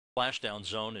Splashdown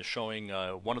zone is showing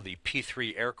one of the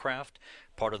P-3 aircraft,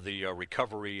 part of the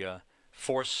recovery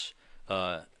force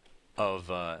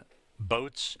of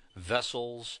boats,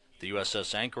 vessels, the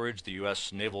USS Anchorage, the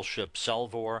U.S. naval ship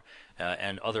Salvor,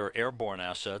 and other airborne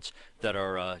assets that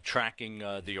are tracking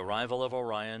the arrival of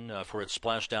Orion for its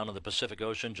splashdown in the Pacific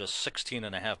Ocean just 16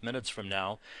 and a half minutes from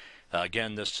now.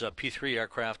 Again, this P-3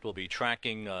 aircraft will be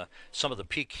tracking some of the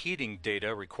peak heating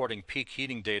data, recording peak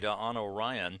heating data on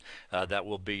Orion that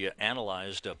will be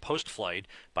analyzed post-flight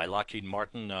by Lockheed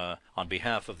Martin on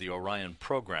behalf of the Orion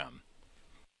program.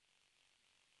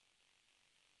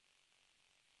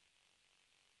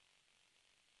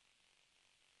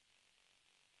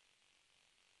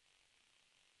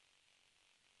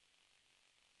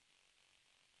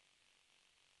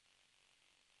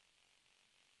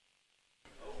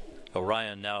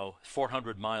 Orion now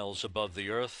 400 miles above the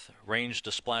Earth, range to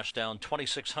splashdown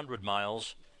 2,600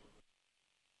 miles.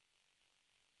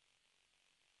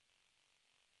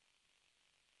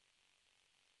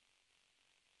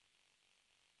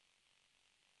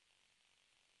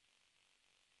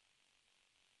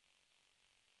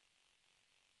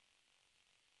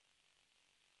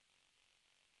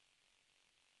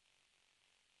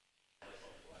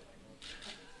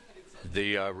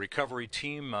 The recovery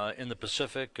team in the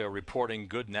Pacific reporting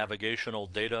good navigational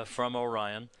data from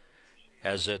Orion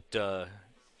as it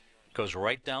goes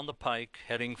right down the pike,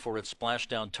 heading for its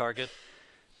splashdown target,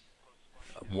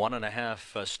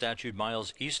 1.5 statute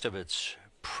miles east of its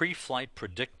pre-flight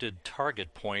predicted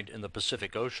target point in the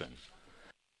Pacific Ocean.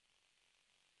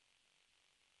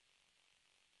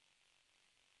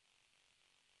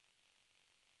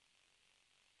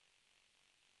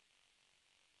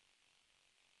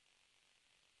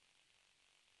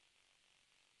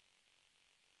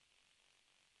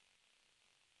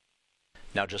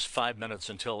 Now just 5 minutes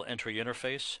until entry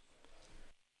interface.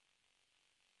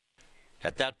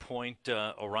 At that point,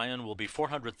 Orion will be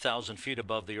 400,000 feet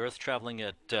above the Earth, traveling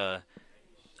at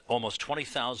almost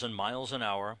 20,000 miles an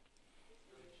hour.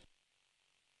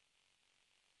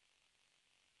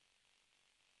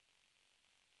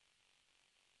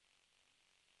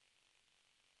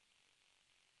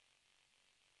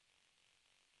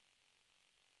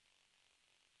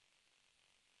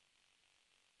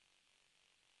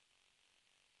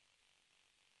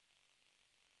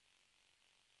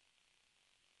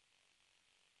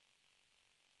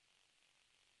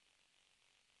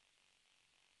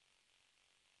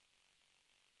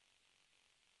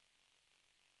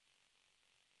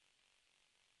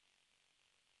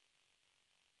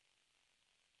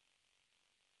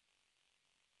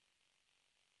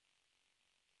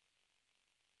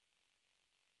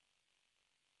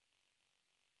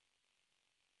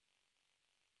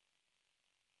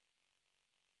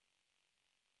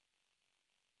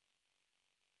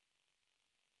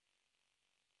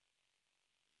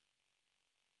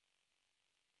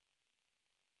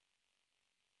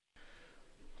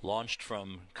 Launched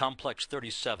from Complex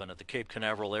 37 at the Cape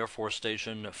Canaveral Air Force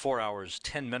Station 4 hours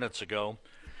 10 minutes ago.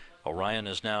 Orion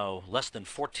is now less than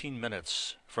 14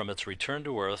 minutes from its return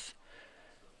to Earth,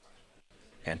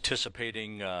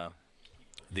 anticipating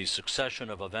the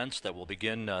succession of events that will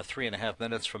begin 3.5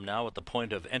 minutes from now at the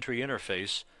point of entry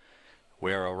interface,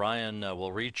 where Orion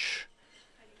will reach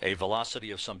a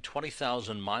velocity of some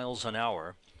 20,000 miles an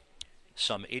hour,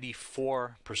 some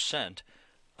 84%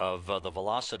 of the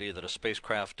velocity that a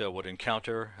spacecraft would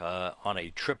encounter on a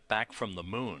trip back from the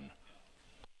moon.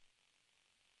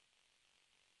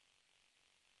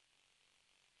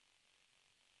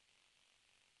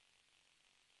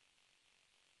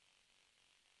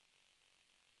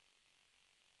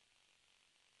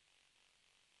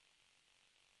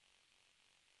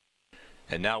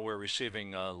 And now we're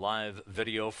receiving live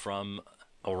video from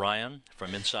Orion,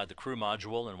 from inside the crew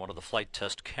module and one of the flight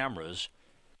test cameras.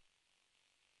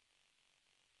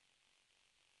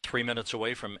 3 minutes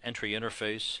away from entry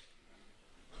interface.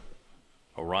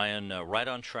 Orion right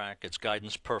on track, its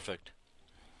guidance perfect.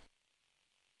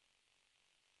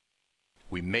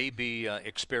 We may be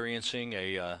experiencing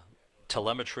a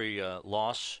telemetry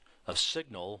loss of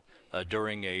signal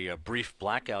during a brief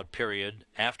blackout period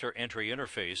after entry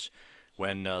interface,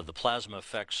 when the plasma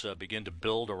effects begin to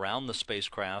build around the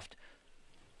spacecraft.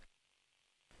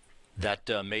 That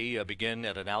may begin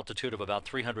at an altitude of about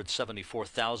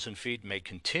 374,000 feet, may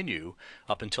continue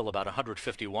up until about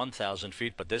 151,000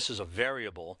 feet, but this is a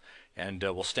variable, and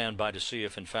we'll stand by to see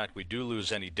if in fact we do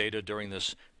lose any data during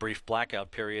this brief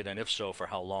blackout period, and if so, for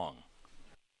how long.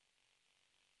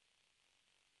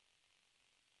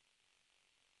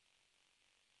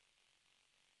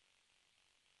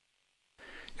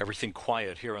 Everything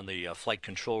quiet here in the flight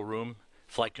control room.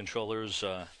 Flight controllers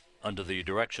under the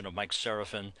direction of Mike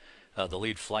Serafin, the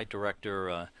lead flight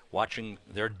director, watching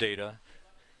their data.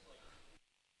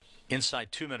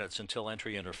 Inside 2 minutes until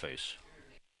entry interface.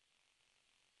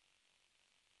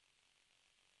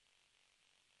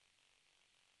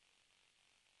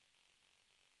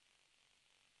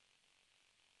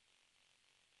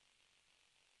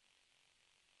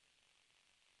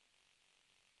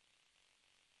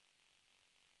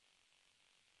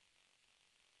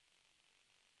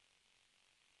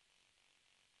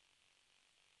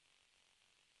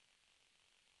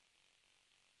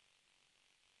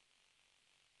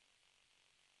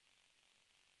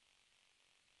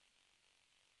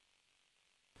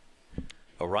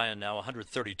 Orion now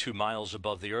 132 miles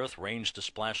above the Earth, range to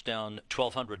splashdown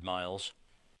 1,200 miles.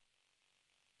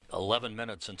 11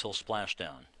 minutes until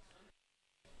splashdown.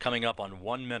 Coming up on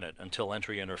 1 minute until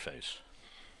entry interface.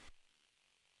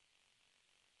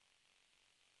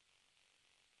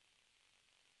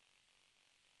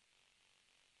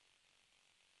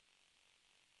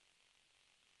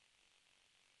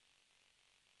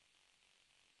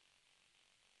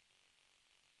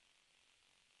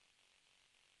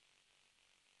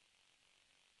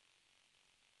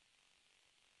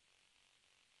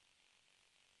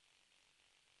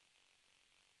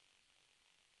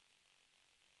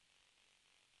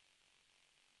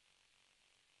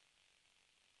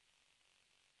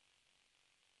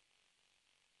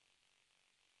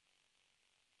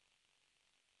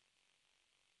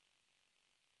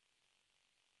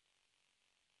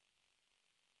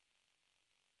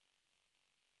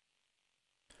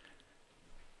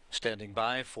 Standing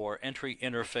by for entry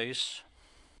interface.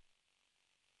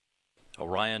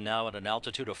 Orion now at an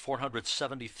altitude of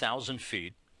 470,000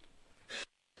 feet,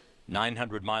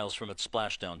 900 miles from its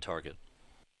splashdown target.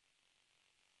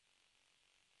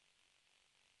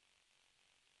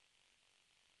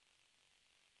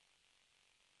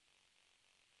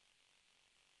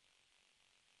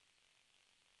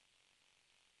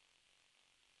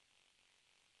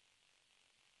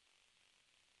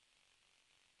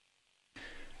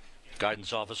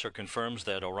 Guidance officer confirms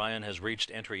that Orion has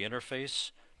reached entry interface.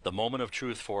 The moment of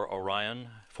truth for Orion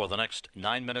for the next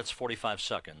 9 minutes, 45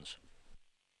 seconds.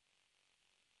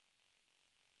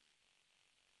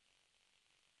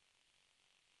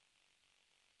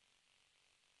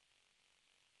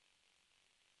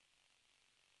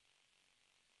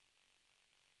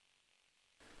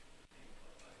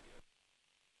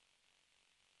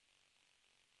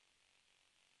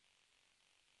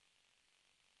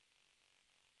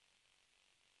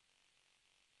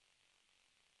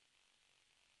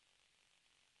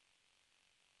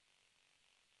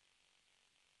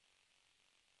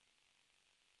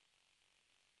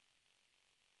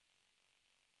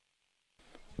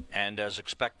 And as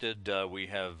expected, we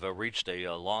have reached a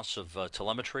loss of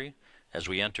telemetry as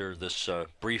we enter this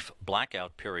brief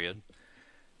blackout period.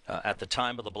 At the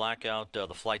time of the blackout, the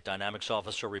flight dynamics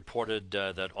officer reported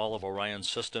that all of Orion's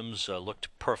systems looked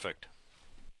perfect.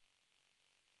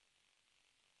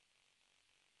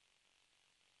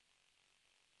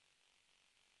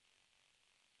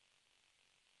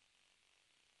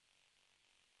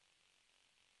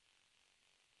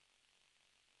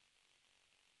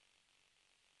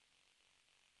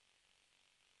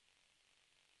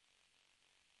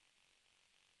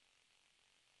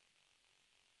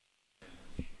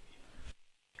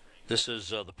 This is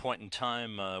the point in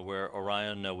time where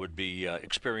Orion would be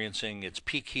experiencing its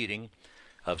peak heating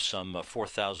of some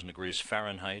 4,000 degrees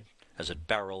Fahrenheit as it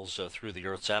barrels through the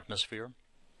Earth's atmosphere,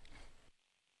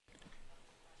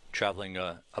 traveling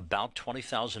about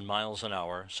 20,000 miles an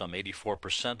hour, some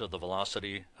 84% of the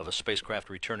velocity of a spacecraft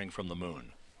returning from the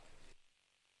moon.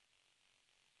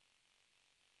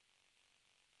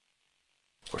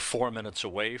 We're 4 minutes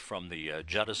away from the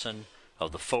jettison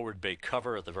of the forward bay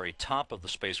cover at the very top of the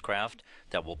spacecraft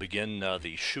that will begin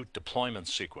the chute deployment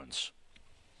sequence.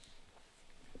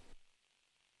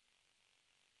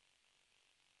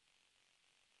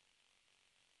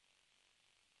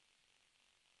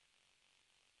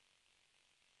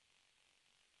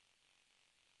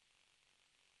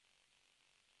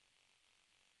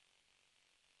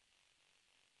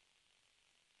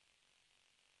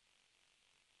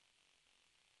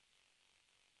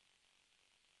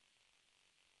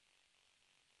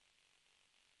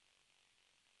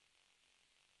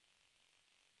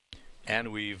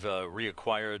 And we've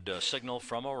reacquired signal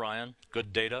from Orion,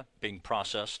 good data being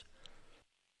processed.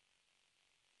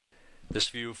 This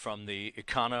view from the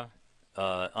Icana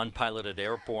unpiloted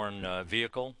airborne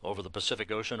vehicle over the Pacific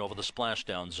Ocean, over the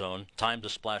splashdown zone. Time to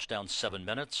splashdown 7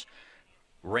 minutes.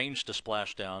 Range to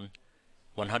splashdown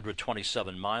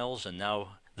 127 miles. And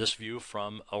now this view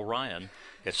from Orion.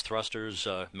 Its thrusters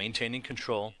maintaining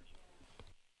control.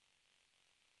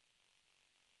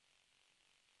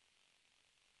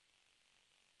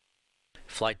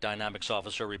 Flight Dynamics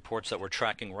Officer reports that we're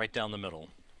tracking right down the middle.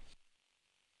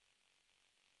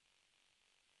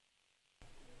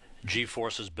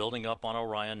 G-force is building up on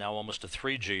Orion, now almost to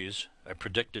 3 Gs. A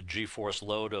predicted G-force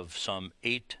load of some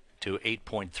 8 to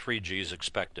 8.3 Gs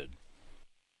expected.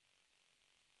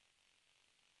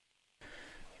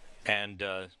 And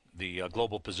the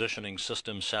Global Positioning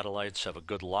System satellites have a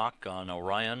good lock on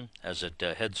Orion as it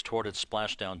heads toward its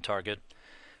splashdown target.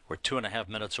 We're 2.5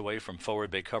 minutes away from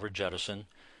forward bay cover jettison,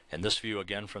 and this view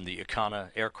again from the Icana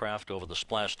aircraft over the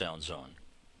splashdown zone.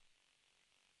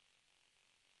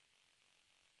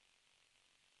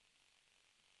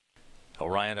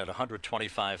 Orion at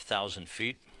 125,000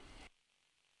 feet.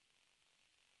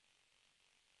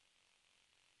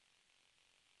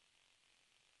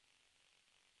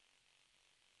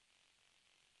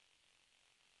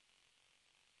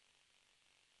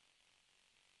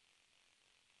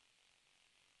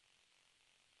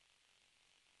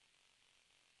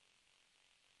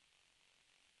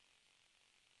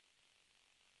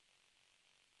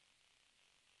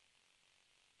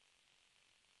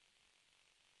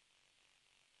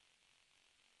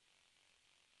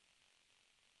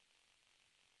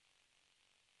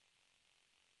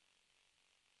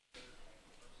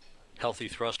 Healthy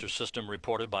thruster system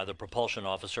reported by the propulsion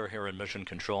officer here in Mission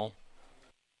Control.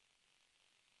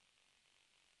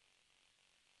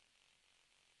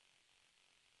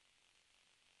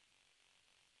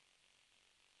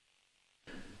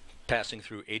 Passing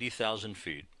through 80,000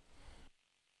 feet.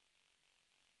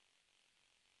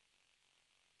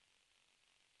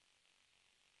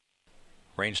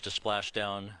 Range to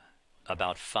splashdown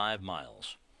about 5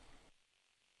 miles.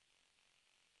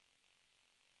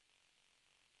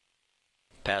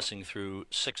 Passing through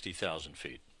 60,000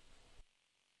 feet.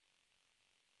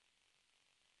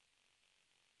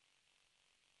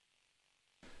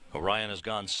 Orion has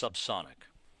gone subsonic.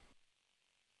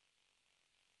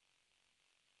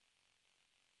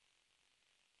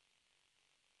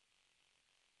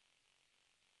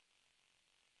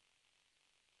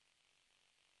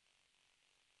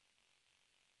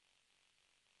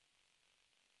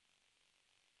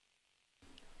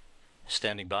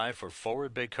 Standing by for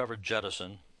forward bay cover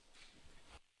jettison.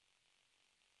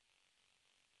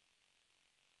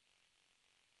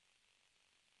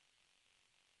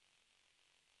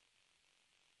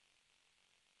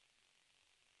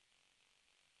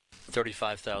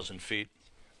 $35,000 feet.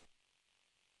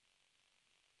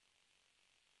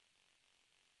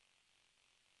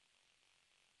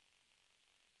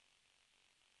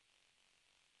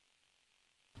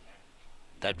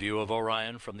 That view of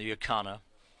Orion from the Icana.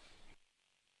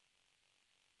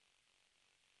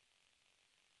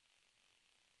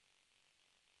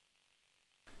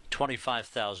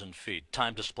 $25,000 feet.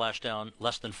 Time to splashdown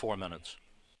less than 4 minutes.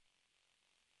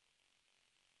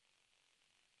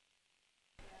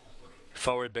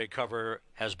 Forward bay cover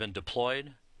has been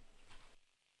deployed.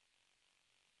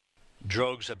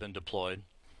 Drogues have been deployed.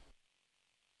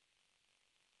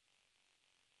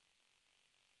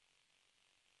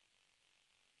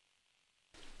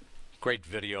 Great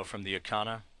video from the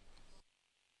Icana.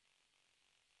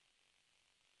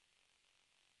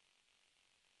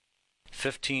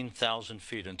 $15,000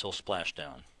 feet until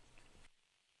splashdown.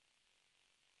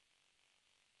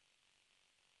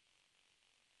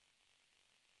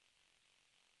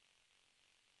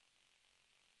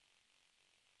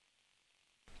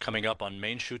 Coming up on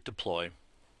main chute deploy.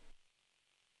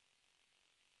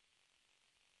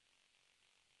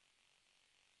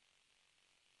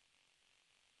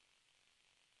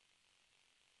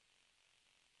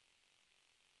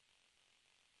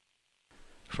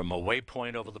 From a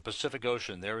waypoint over the Pacific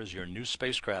Ocean, there is your new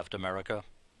spacecraft, America.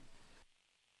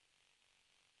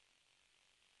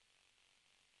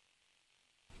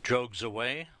 Drogues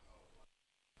away.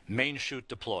 Main chute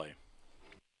deploy.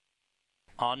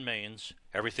 On mains,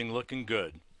 everything looking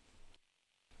good.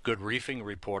 Good reefing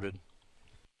reported.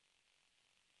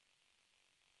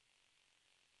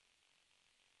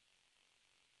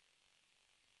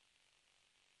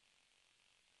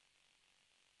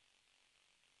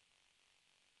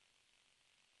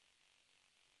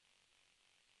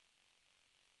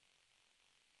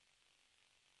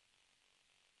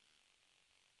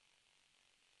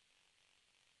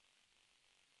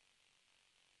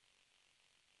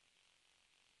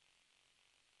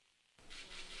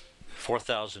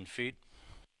 $4,000 feet.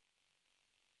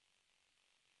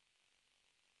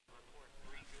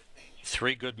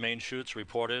 Three good main chutes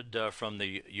reported from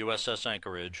the USS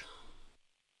Anchorage.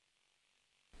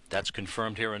 That's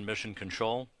confirmed here in Mission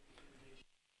Control.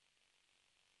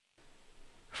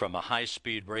 From a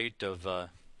high-speed rate of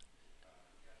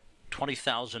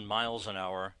 20,000 miles an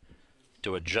hour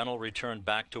to a gentle return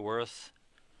back to Earth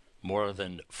more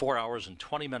than 4 hours and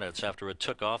 20 minutes after it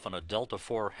took off on a Delta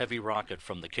IV heavy rocket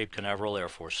from the Cape Canaveral Air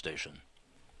Force Station.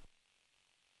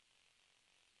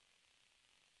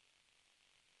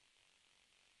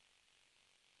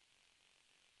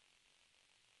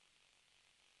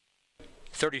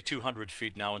 (3,200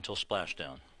 feet now until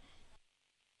splashdown).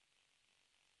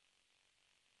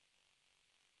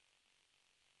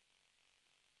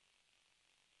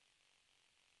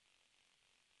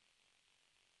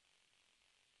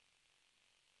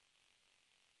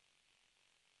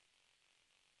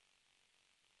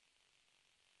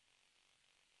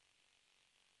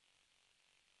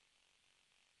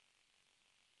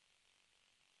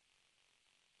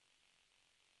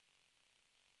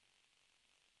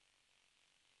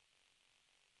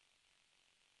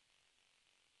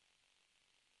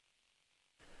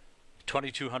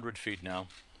 (2,200 feet now).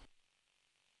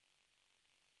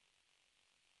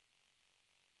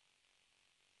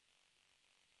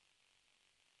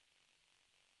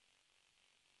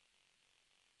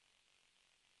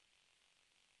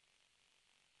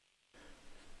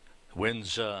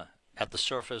 Winds at the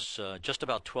surface just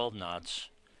about 12 knots.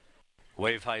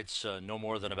 Wave heights no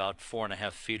more than about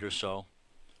 4.5 feet or so.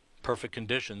 Perfect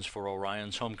conditions for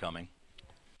Orion's homecoming.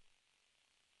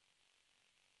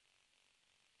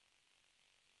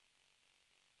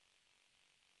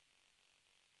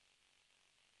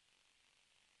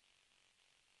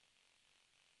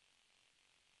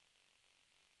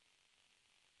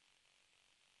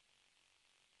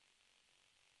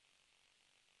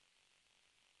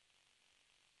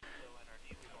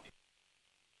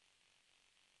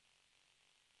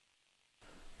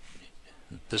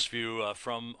 This view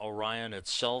from Orion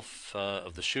itself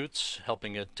of the chutes,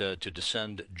 helping it to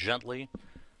descend gently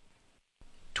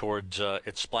towards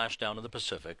its splashdown in the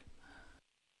Pacific.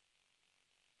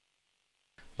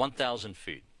 1,000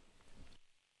 feet.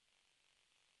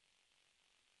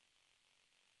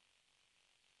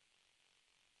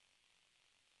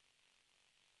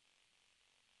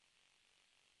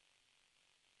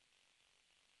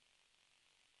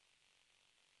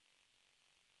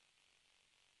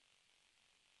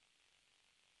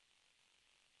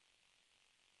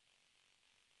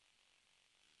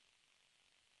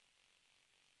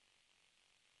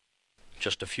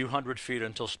 Just a few hundred feet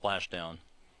until splashdown.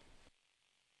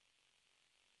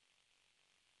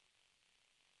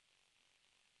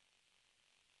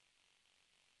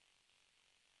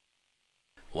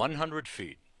 (100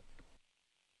 feet).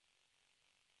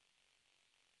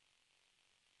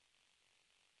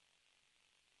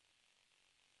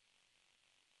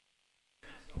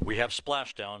 We have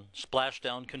splashdown.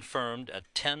 Splashdown confirmed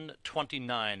at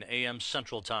 10:29 a.m.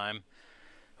 Central Time.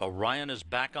 Orion is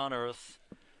back on Earth.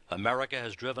 America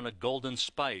has driven a golden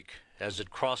spike as it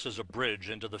crosses a bridge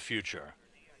into the future.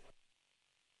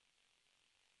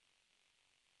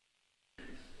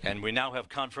 And we now have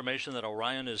confirmation that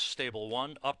Orion is stable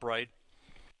 1, upright.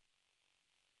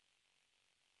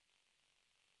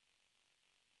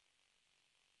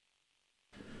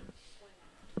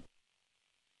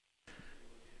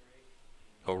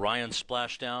 Orion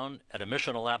splashdown at a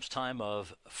mission elapsed time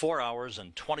of 4 hours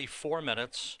and 24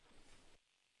 minutes.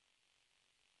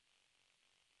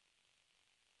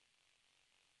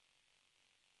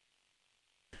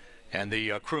 And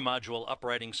the crew module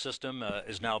uprighting system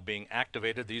is now being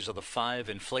activated. These are the 5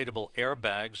 inflatable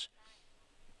airbags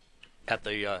at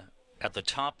the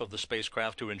top of the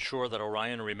spacecraft to ensure that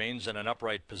Orion remains in an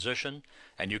upright position.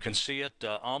 And you can see it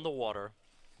on the water.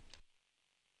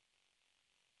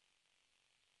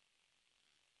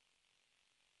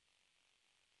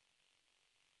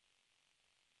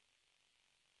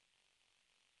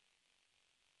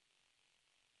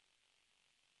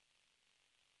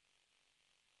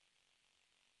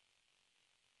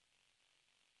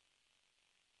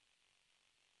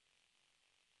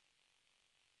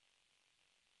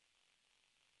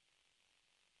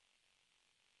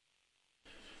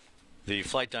 The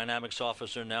flight dynamics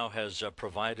officer now has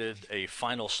provided a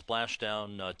final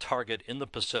splashdown target in the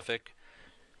Pacific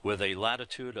with a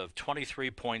latitude of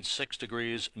 23.6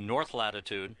 degrees north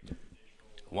latitude,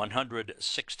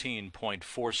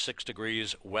 116.46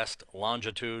 degrees west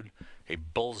longitude, a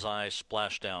bullseye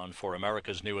splashdown for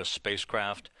America's newest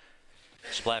spacecraft.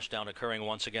 Splashdown occurring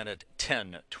once again at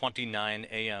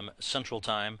 10:29 a.m. Central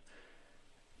Time,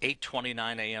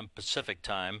 8:29 a.m. Pacific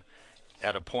Time,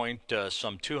 at a point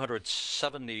some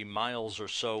 270 miles or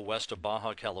so west of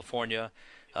Baja California,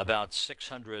 about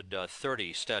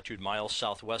 630 statute miles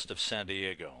southwest of San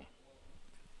Diego.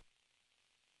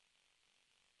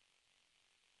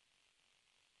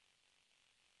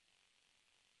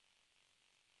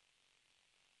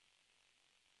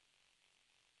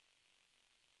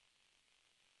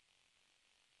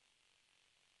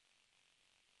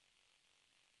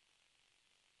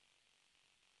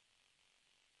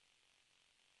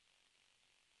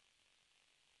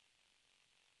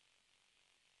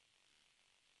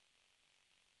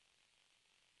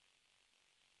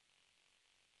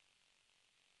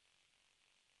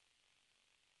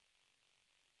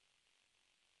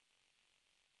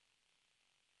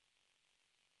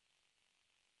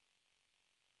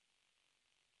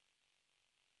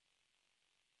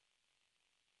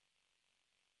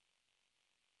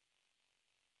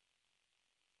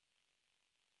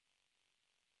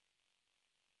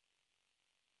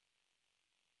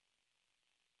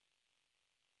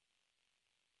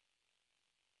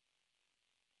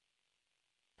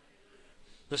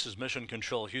 This is Mission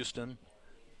Control Houston,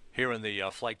 here in the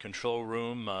flight control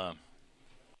room.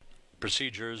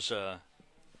 Procedures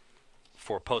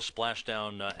for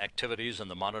post-splashdown activities and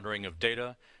the monitoring of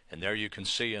data. And there you can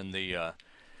see in the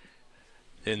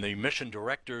mission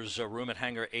director's room at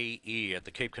Hangar AE at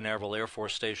the Cape Canaveral Air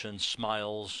Force Station,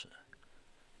 smiles,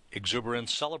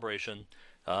 exuberance, celebration.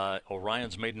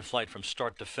 Orion's maiden flight from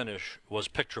start to finish was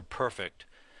picture perfect.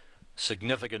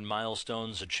 Significant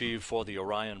milestones achieved for the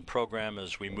Orion program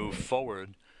as we move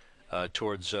forward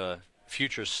towards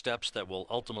future steps that will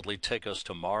ultimately take us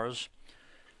to Mars.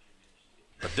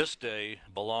 But this day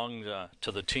belonged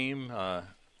to the team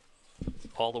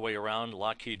all the way around: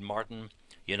 Lockheed Martin,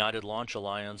 United Launch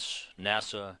Alliance,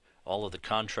 NASA, all of the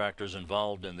contractors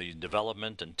involved in the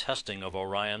development and testing of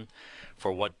Orion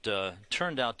for what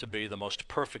turned out to be the most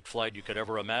perfect flight you could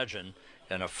ever imagine,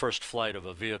 and a first flight of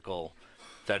a vehicle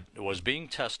that was being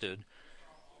tested,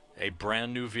 a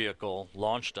brand new vehicle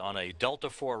launched on a Delta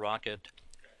IV rocket,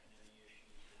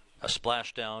 a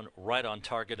splashdown right on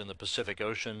target in the Pacific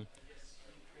Ocean,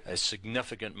 a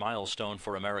significant milestone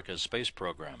for America's space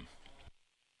program.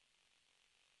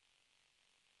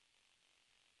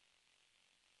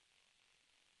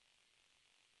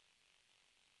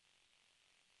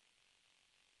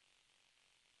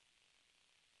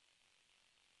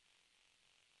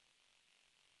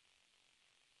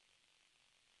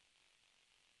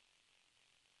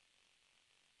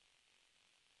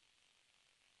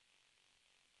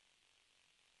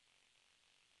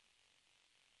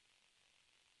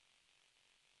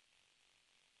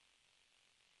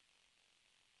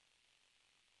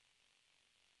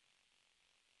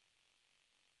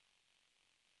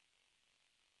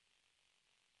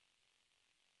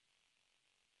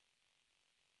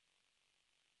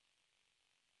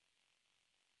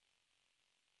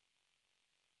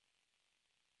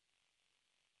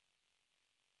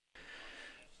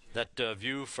 That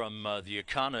view from the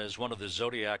Icana is one of the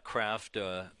Zodiac craft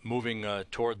moving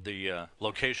toward the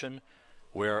location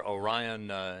where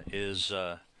Orion is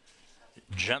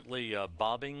gently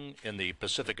bobbing in the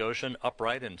Pacific Ocean,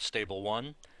 upright in Stable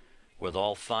 1, with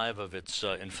all 5 of its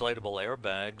inflatable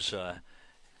airbags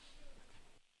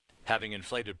having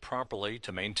inflated properly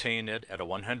to maintain it at a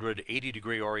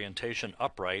 180-degree orientation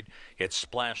upright. It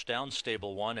splashed down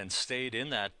Stable 1 and stayed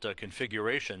in that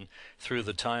configuration through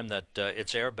the time that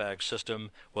its airbag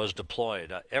system was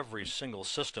deployed. Every single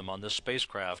system on this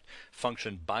spacecraft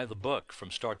functioned by the book from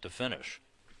start to finish.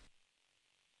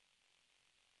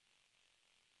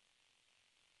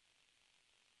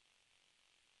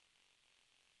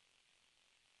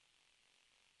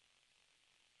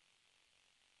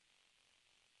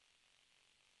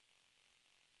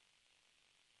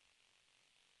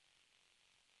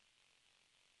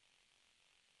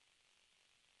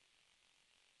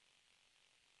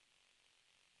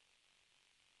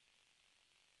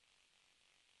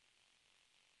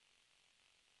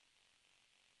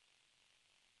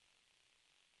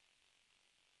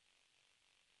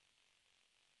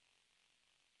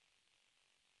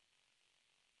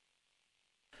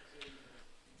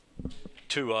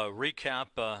 To recap,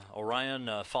 Orion,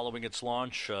 following its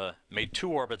launch, made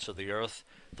 2 orbits of the Earth.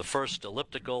 The first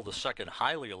elliptical, the second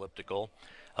highly elliptical,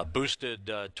 boosted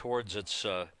towards its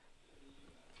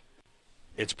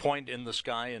point in the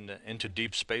sky and into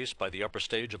deep space by the upper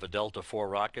stage of a Delta IV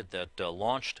rocket that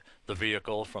launched the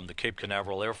vehicle from the Cape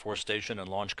Canaveral Air Force Station and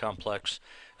Launch Complex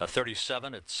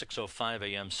 37 at 6:05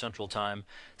 a.m. Central Time,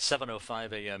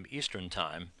 7:05 a.m. Eastern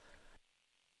Time.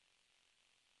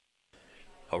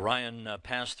 Orion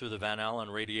passed through the Van Allen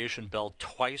radiation belt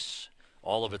twice,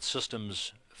 all of its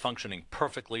systems functioning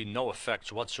perfectly, no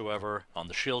effects whatsoever on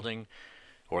the shielding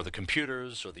or the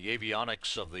computers or the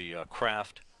avionics of the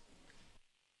craft,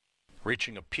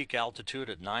 reaching a peak altitude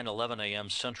at 9:11 a.m.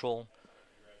 Central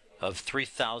of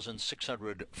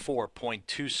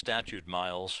 3,604.2 statute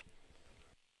miles.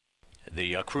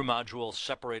 The crew module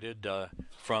separated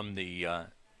from the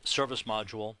service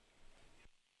module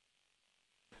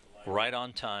right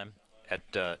on time at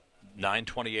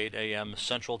 9:28 a.m.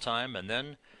 Central Time, and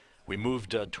then we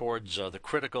moved towards the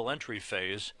critical entry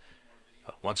phase.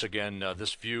 Once again,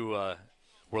 this view,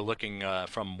 we're looking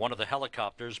from one of the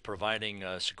helicopters, providing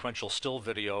sequential still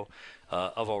video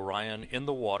of Orion in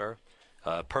the water,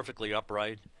 perfectly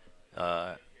upright,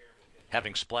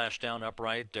 having splashdown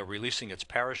upright, releasing its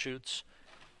parachutes.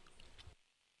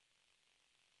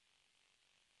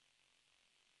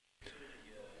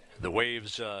 The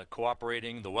waves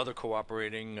cooperating, the weather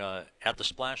cooperating at the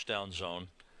splashdown zone.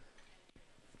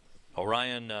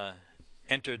 Orion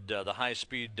entered the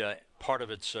high-speed part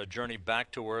of its journey back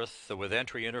to Earth with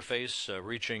entry interface,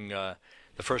 reaching the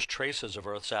first traces of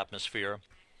Earth's atmosphere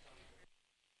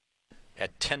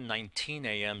at 10:19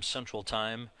 a.m. Central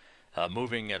Time,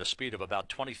 moving at a speed of about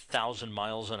 20,000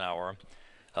 miles an hour.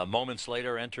 Moments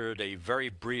later, entered a very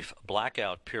brief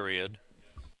blackout period,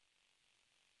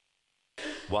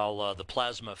 while the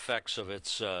plasma effects of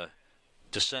its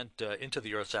descent into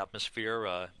the Earth's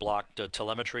atmosphere blocked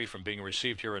telemetry from being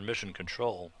received here in Mission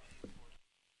Control.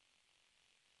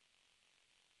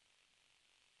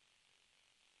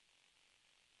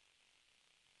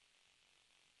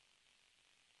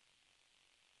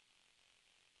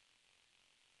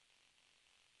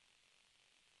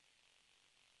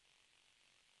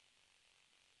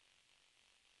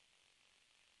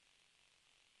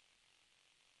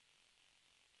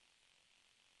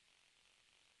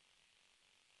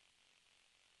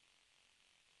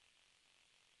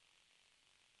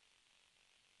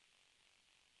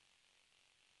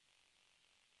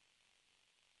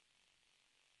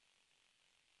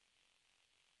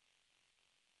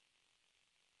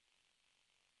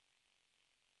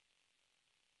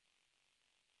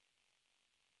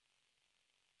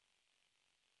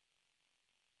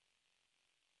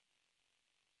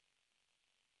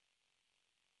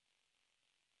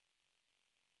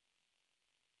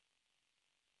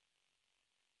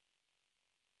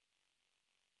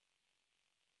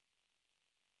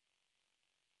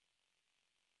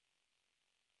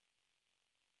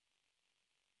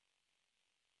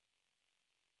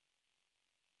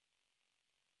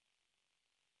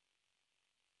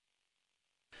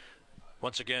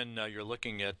 Once again, you're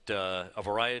looking at a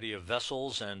variety of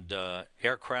vessels and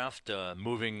aircraft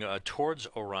moving towards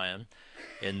Orion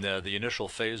in the initial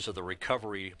phase of the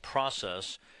recovery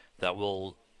process that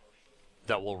will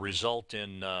result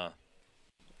in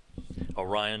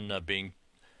Orion being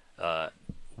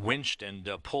winched and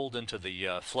pulled into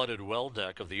the flooded well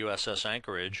deck of the USS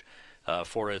Anchorage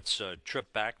for its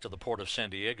trip back to the port of San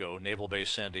Diego, Naval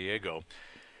Base San Diego.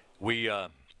 We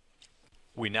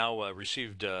now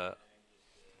received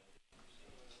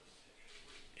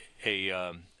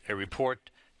a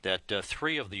report that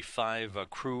 3 of the 5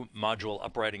 crew module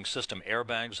uprighting system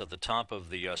airbags at the top of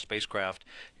the spacecraft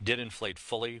did inflate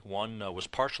fully. One was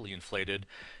partially inflated.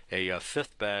 A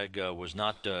 5th bag was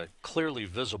not clearly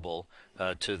visible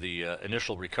to the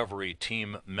initial recovery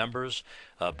team members,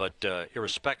 but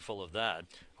irrespectful of that,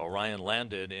 Orion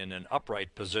landed in an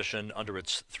upright position under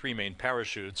its 3 main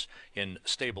parachutes in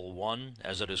Stable 1,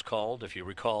 as it is called. If you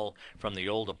recall from the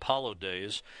old Apollo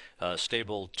days,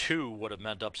 Stable 2 would have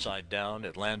meant upside down.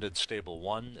 It landed Stable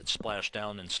 1, it splashed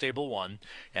down in Stable 1,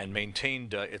 and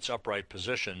maintained its upright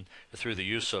position through the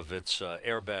use of its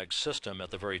airbag system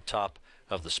at the very top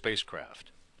of the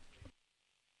spacecraft.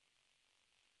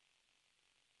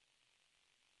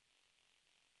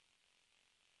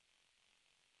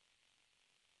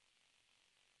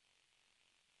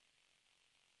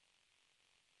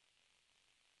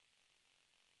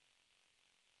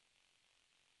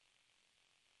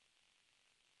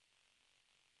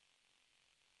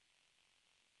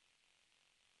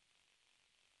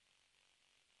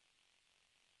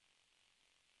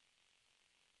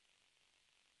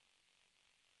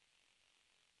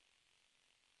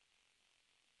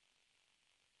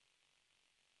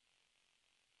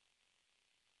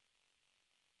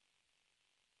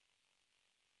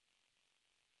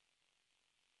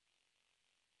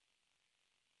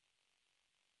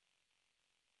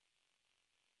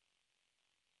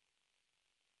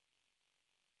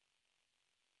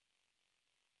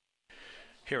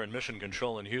 Here in Mission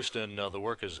Control in Houston, the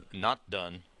work is not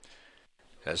done,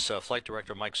 as Flight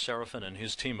Director Mike Serafin and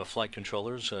his team of flight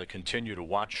controllers continue to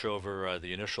watch over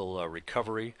the initial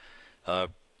recovery.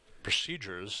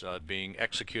 procedures being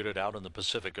executed out in the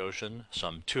Pacific Ocean,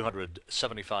 some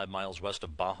 275 miles west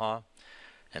of Baja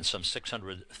and some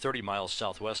 630 miles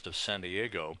southwest of San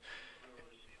Diego.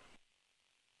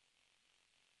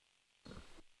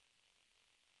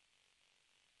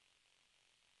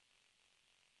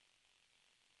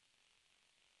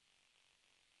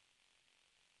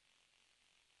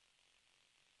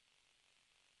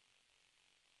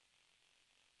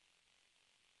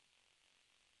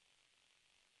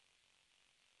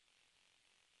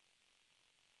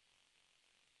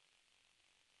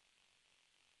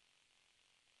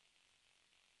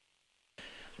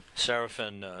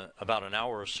 Sarafin, about an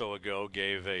hour or so ago,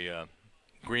 gave a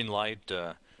green light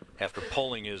after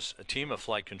polling his team of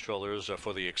flight controllers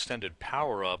for the extended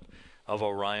power-up of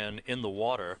Orion in the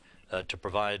water to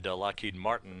provide Lockheed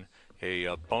Martin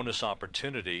a bonus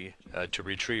opportunity to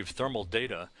retrieve thermal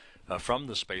data from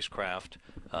the spacecraft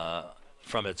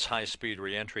from its high-speed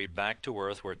reentry back to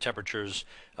Earth, where temperatures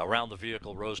around the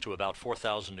vehicle rose to about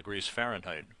 4,000 degrees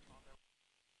Fahrenheit.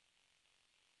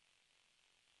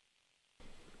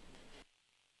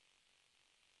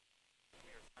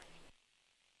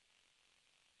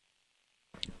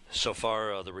 So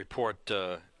far, the report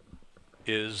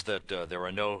is that there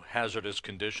are no hazardous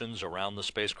conditions around the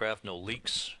spacecraft, no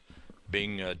leaks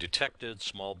being detected.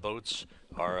 Small boats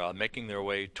are making their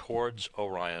way towards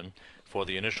Orion for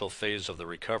the initial phase of the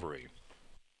recovery.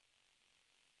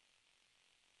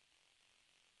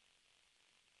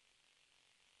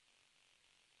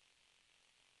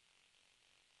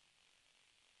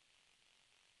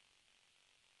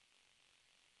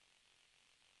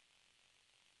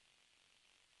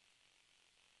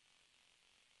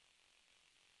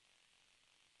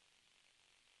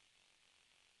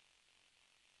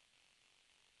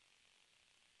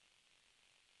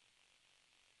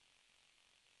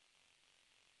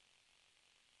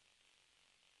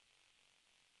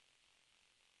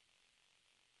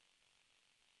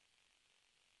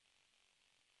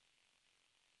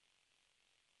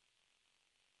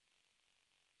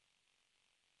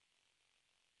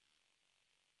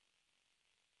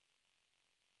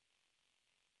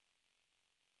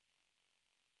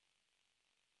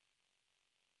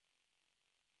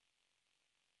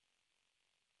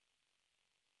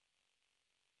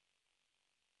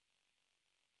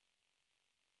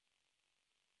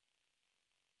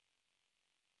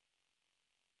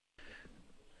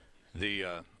 The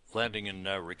landing and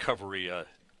recovery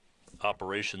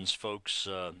operations folks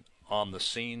on the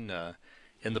scene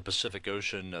in the Pacific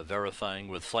Ocean verifying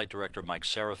with Flight Director Mike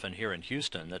Sarafin here in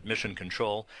Houston at Mission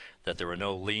Control that there are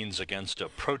no leans against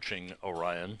approaching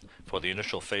Orion for the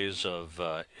initial phase of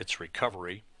its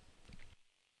recovery.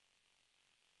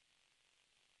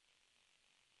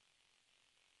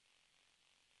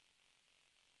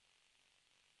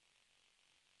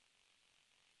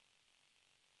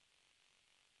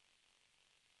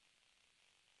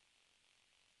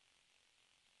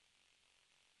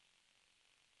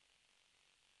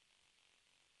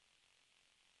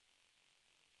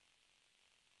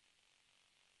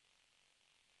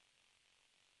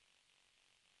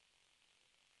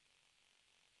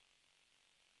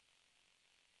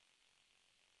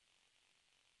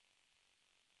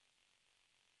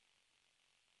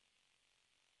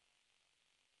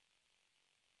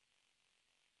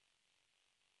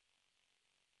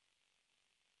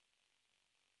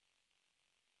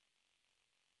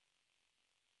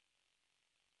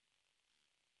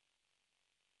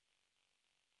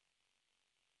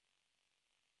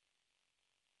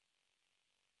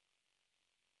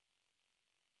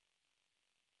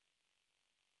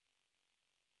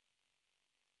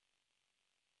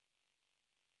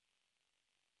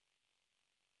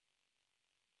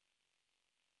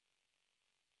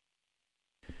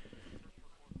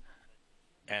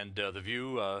 And the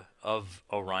view of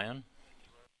Orion.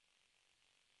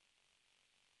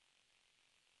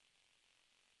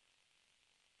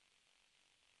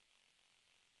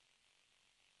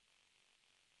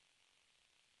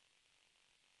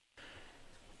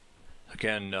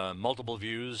 Again, multiple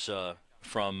views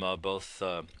from both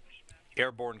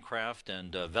airborne craft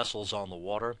and vessels on the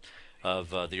water of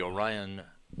the Orion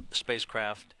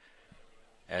spacecraft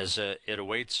as it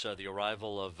awaits the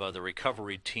arrival of the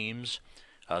recovery teams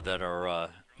that are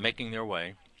making their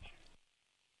way.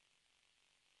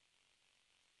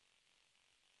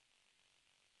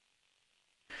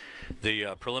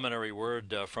 The preliminary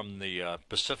word from the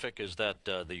Pacific is that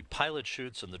the pilot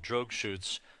chutes and the drogue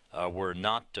chutes were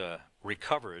not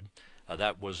recovered.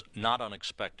 That was not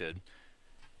unexpected.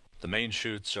 The main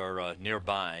chutes are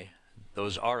nearby.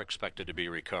 Those are expected to be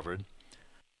recovered.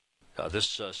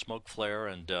 This smoke flare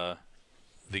and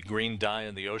the green dye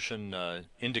in the ocean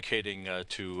indicating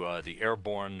to the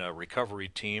airborne recovery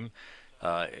team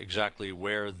exactly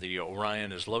where the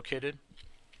Orion is located,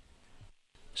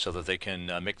 so that they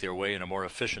can make their way in a more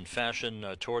efficient fashion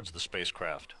towards the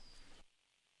spacecraft.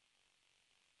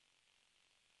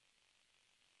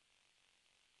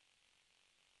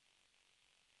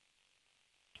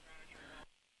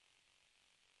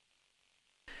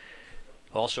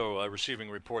 Also receiving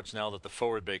reports now that the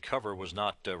forward bay cover was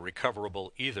not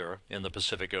recoverable either in the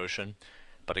Pacific Ocean.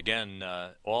 But again,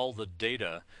 all the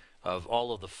data of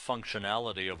all of the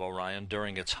functionality of Orion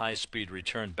during its high-speed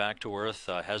return back to Earth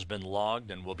has been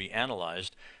logged and will be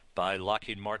analyzed by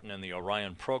Lockheed Martin and the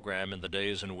Orion program in the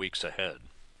days and weeks ahead.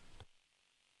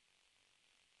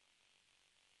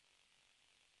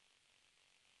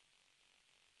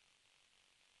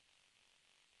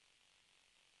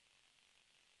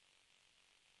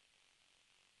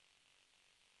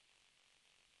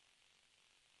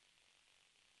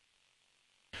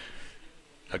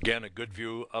 Again, a good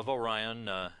view of Orion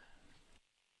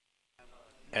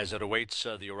as it awaits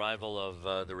the arrival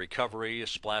of the recovery. A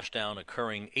splashdown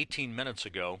occurring 18 minutes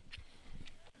ago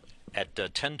at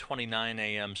 10:29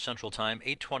 a.m. Central Time,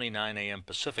 8:29 a.m.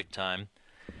 Pacific Time.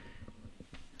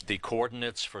 The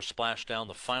coordinates for splashdown,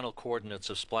 the final coordinates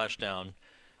of splashdown,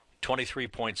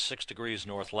 23.6 degrees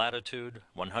north latitude,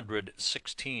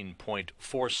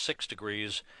 116.46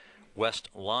 degrees west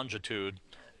longitude.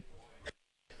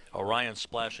 Orion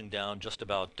splashing down just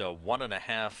about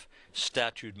 1.5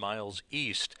 statute miles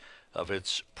east of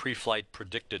its pre-flight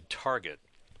predicted target.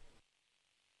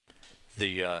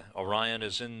 The Orion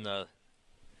is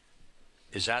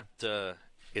at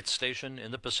its station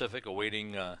in the Pacific,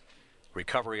 awaiting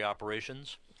recovery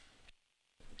operations.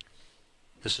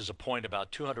 This is a point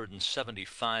about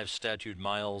 275 statute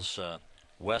miles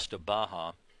west of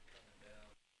Baja,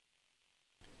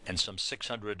 and some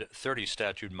 630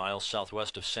 statute miles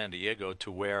southwest of San Diego, to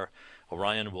where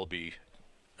Orion will be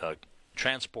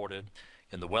transported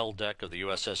in the well deck of the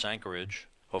USS Anchorage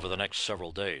over the next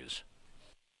several days.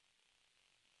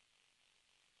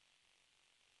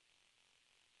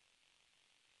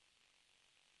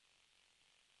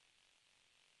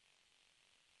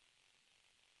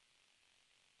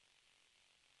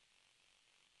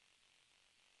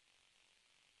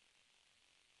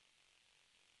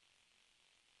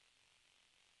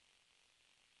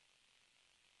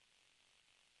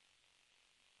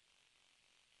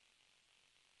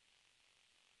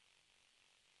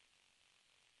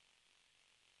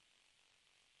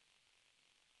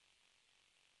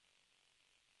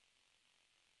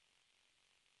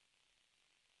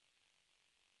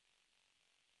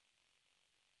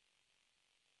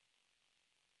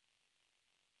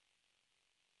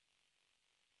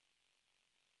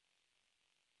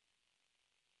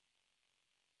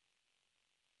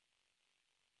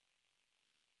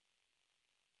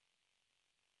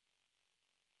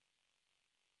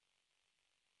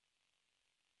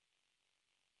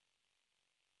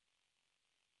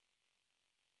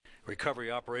 Recovery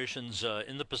operations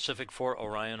in the Pacific for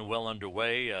Orion well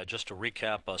underway. Just to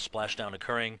recap, splashdown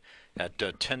occurring at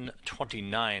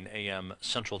 10:29 a.m.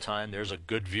 Central Time. There's a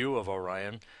good view of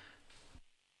Orion.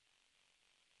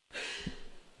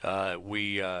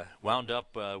 We wound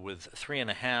up with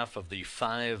 3.5 of the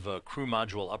 5 crew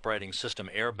module uprighting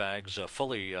system airbags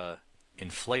fully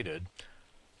inflated.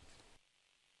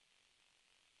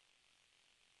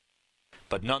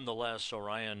 But nonetheless,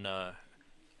 Orion,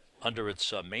 under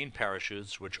its main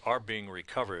parachutes, which are being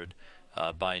recovered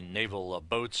by naval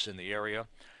boats in the area,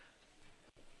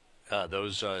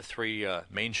 those 3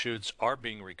 main chutes are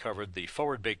being recovered. The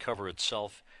forward bay cover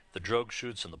itself, the drogue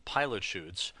chutes, and the pilot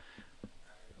chutes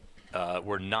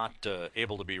were not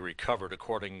able to be recovered,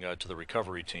 according to the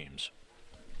recovery teams.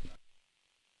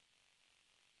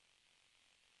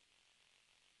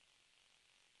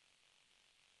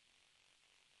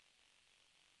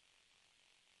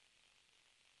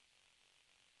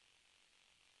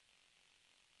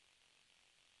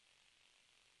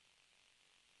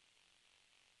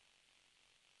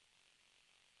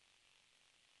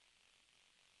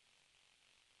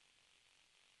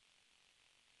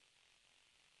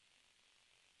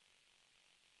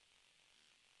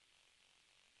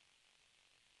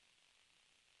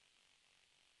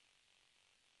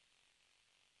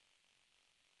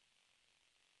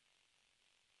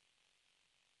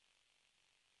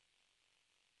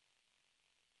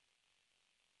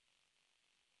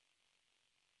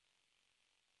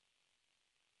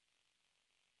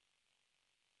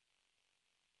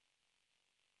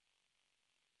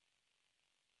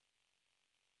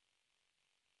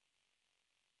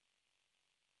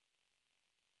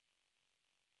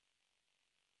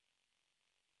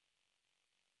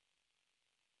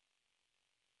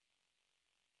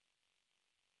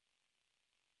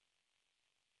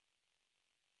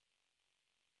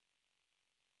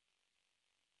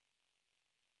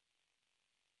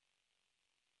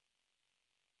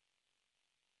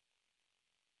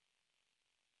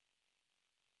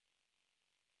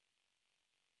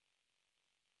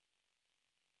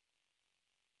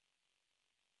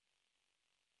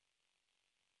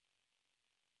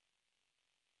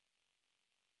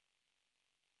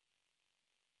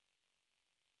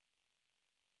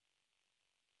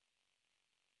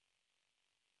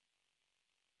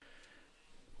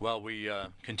 Well, we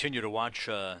continue to watch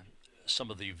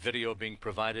some of the video being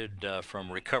provided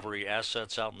from recovery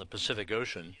assets out in the Pacific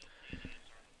Ocean.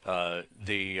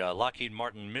 The Lockheed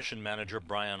Martin mission manager,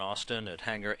 Brian Austin, at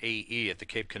Hangar AE at the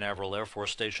Cape Canaveral Air Force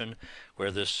Station,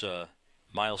 where this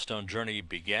milestone journey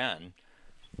began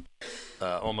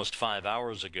almost 5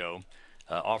 hours ago,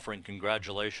 offering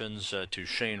congratulations to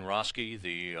Shane Roski,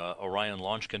 the Orion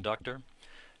launch conductor,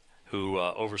 who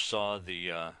oversaw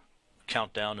the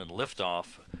countdown and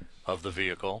liftoff of the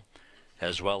vehicle,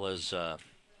 as well as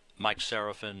Mike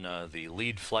Serafin, the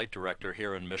lead flight director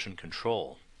here in Mission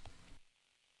Control.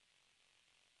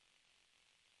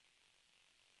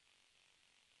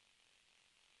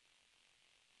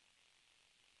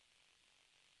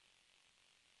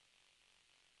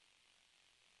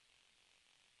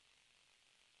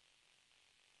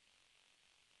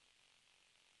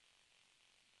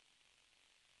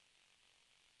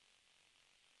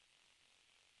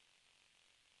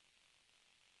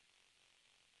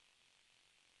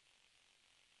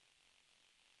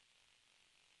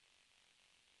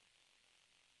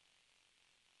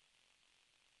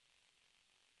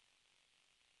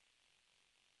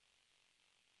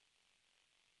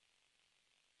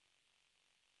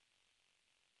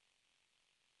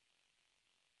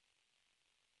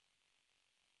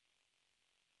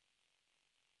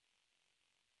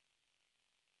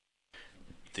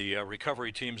 The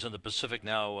recovery teams in the Pacific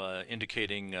now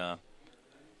indicating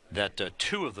that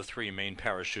 2 of the 3 main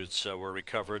parachutes were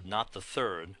recovered, not the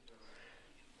third.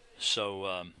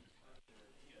 So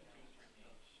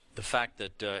the fact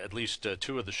that at least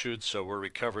 2 of the chutes were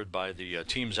recovered by the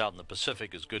teams out in the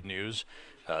Pacific is good news.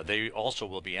 They also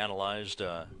will be analyzed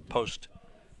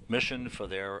post-mission for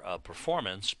their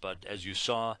performance, but as you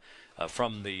saw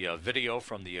from the video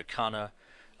from the Akana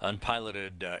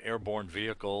unpiloted airborne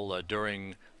vehicle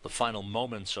during the final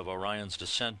moments of Orion's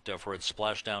descent for its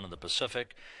splashdown in the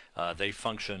Pacific, they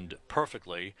functioned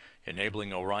perfectly,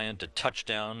 enabling Orion to touch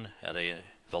down at a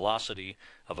velocity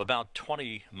of about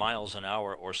 20 miles an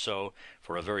hour or so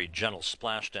for a very gentle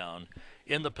splashdown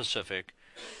in the Pacific.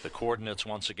 The coordinates,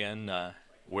 once again,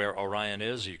 where Orion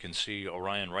is, you can see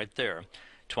Orion right there,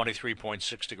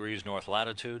 23.6 degrees north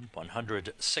latitude,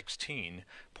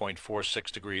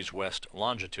 116.46 degrees west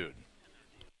longitude.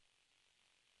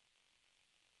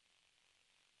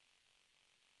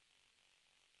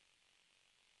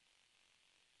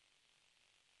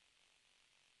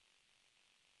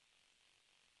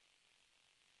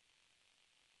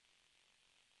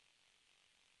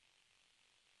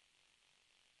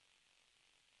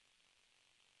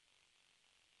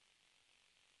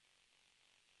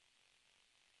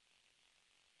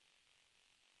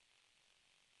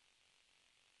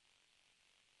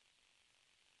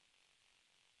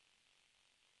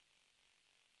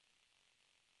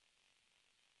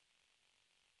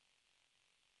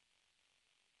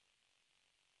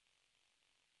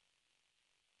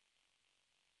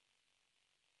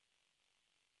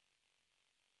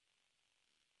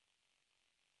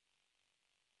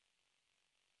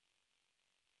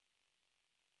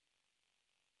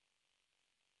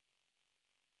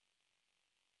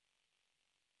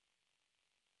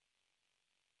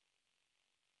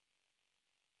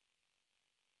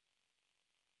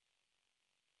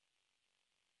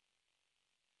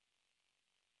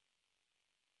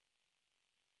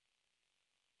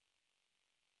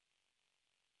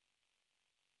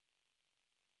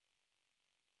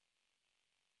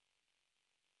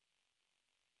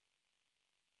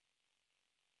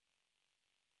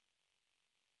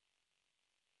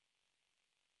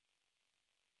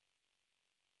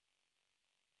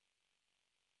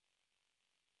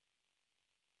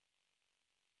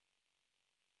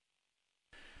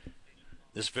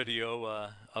 This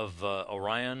video of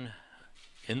Orion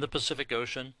in the Pacific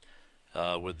Ocean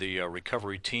with the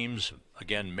recovery teams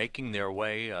again making their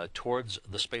way towards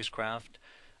the spacecraft,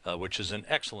 which is in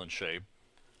excellent shape.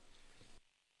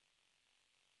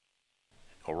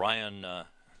 Orion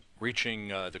reaching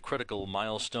the critical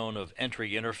milestone of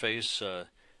entry interface,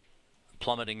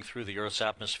 plummeting through the Earth's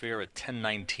atmosphere at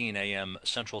 10:19 a.m.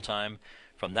 Central Time.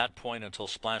 From that point until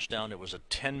splashdown, it was a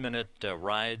 10-minute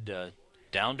ride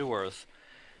down to Earth.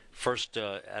 First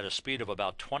at a speed of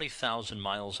about 20,000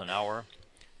 miles an hour.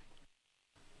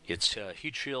 Its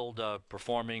heat shield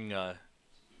performing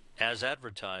as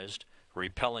advertised,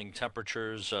 repelling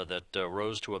temperatures that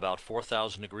rose to about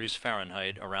 4,000 degrees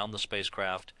Fahrenheit around the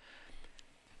spacecraft.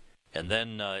 And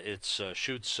then its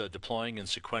chutes deploying in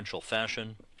sequential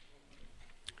fashion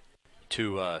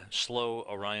to slow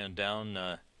Orion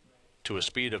down to a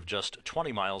speed of just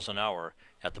 20 miles an hour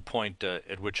at the point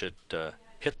at which it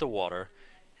hit the water,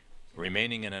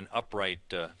 remaining in an upright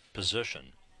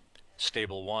position.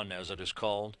 Stable 1, as it is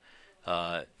called,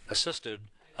 assisted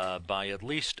by at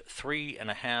least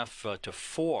 3.5 to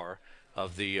 4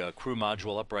 of the crew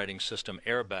module uprighting system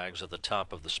airbags at the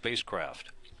top of the spacecraft.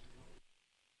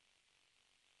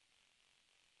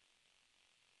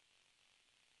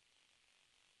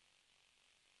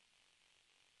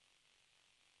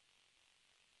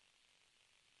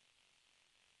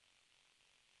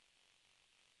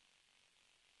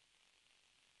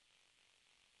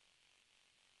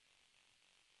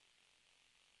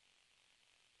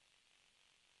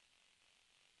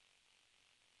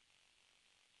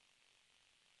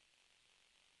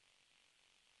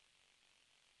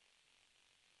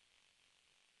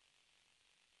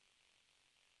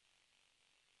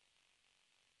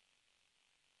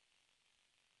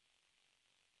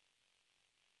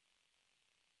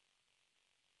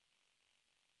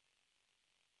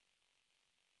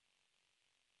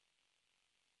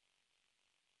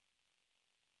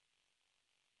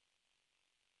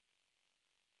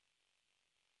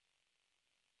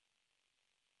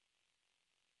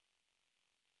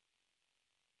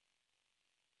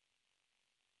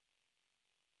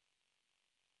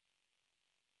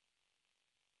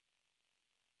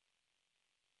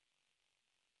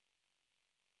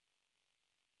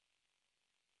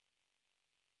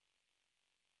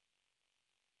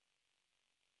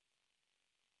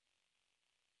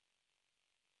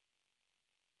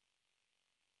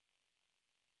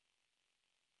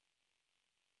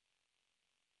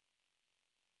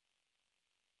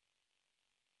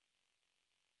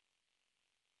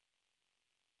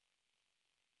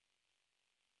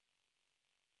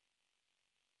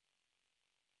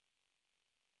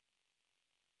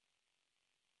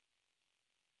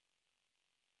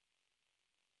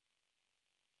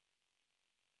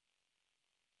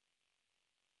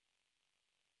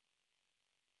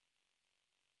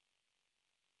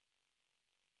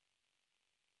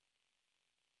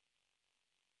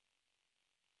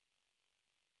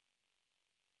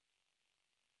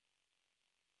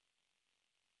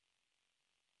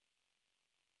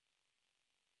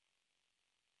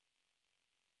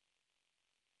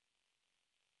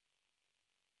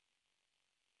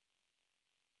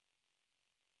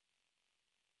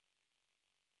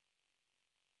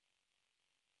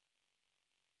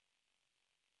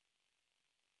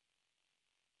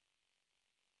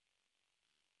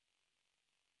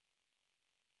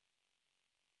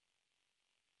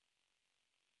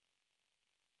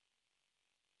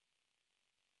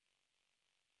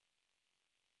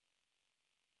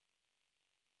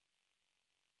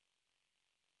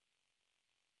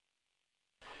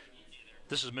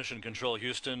 This is Mission Control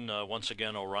Houston. Once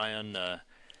again, Orion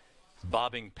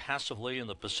bobbing passively in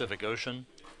the Pacific Ocean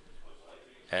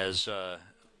as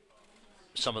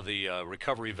some of the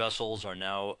recovery vessels are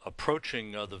now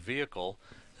approaching the vehicle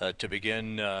to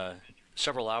begin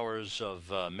several hours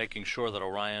of making sure that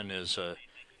Orion is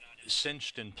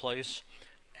cinched in place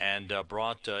and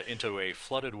brought into a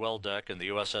flooded well deck in the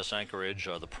USS Anchorage,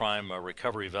 the prime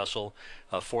recovery vessel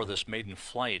for this maiden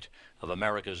flight of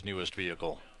America's newest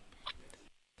vehicle.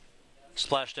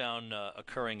 Splashdown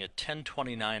occurring at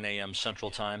 10:29 a.m.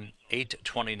 Central Time,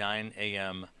 8:29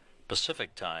 a.m.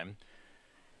 Pacific Time,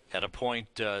 at a point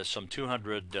some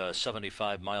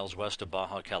 275 miles west of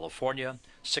Baja California,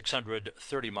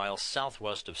 630 miles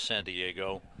southwest of San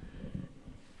Diego.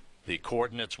 The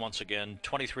coordinates, once again,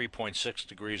 23.6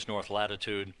 degrees north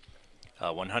latitude,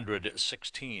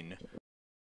 116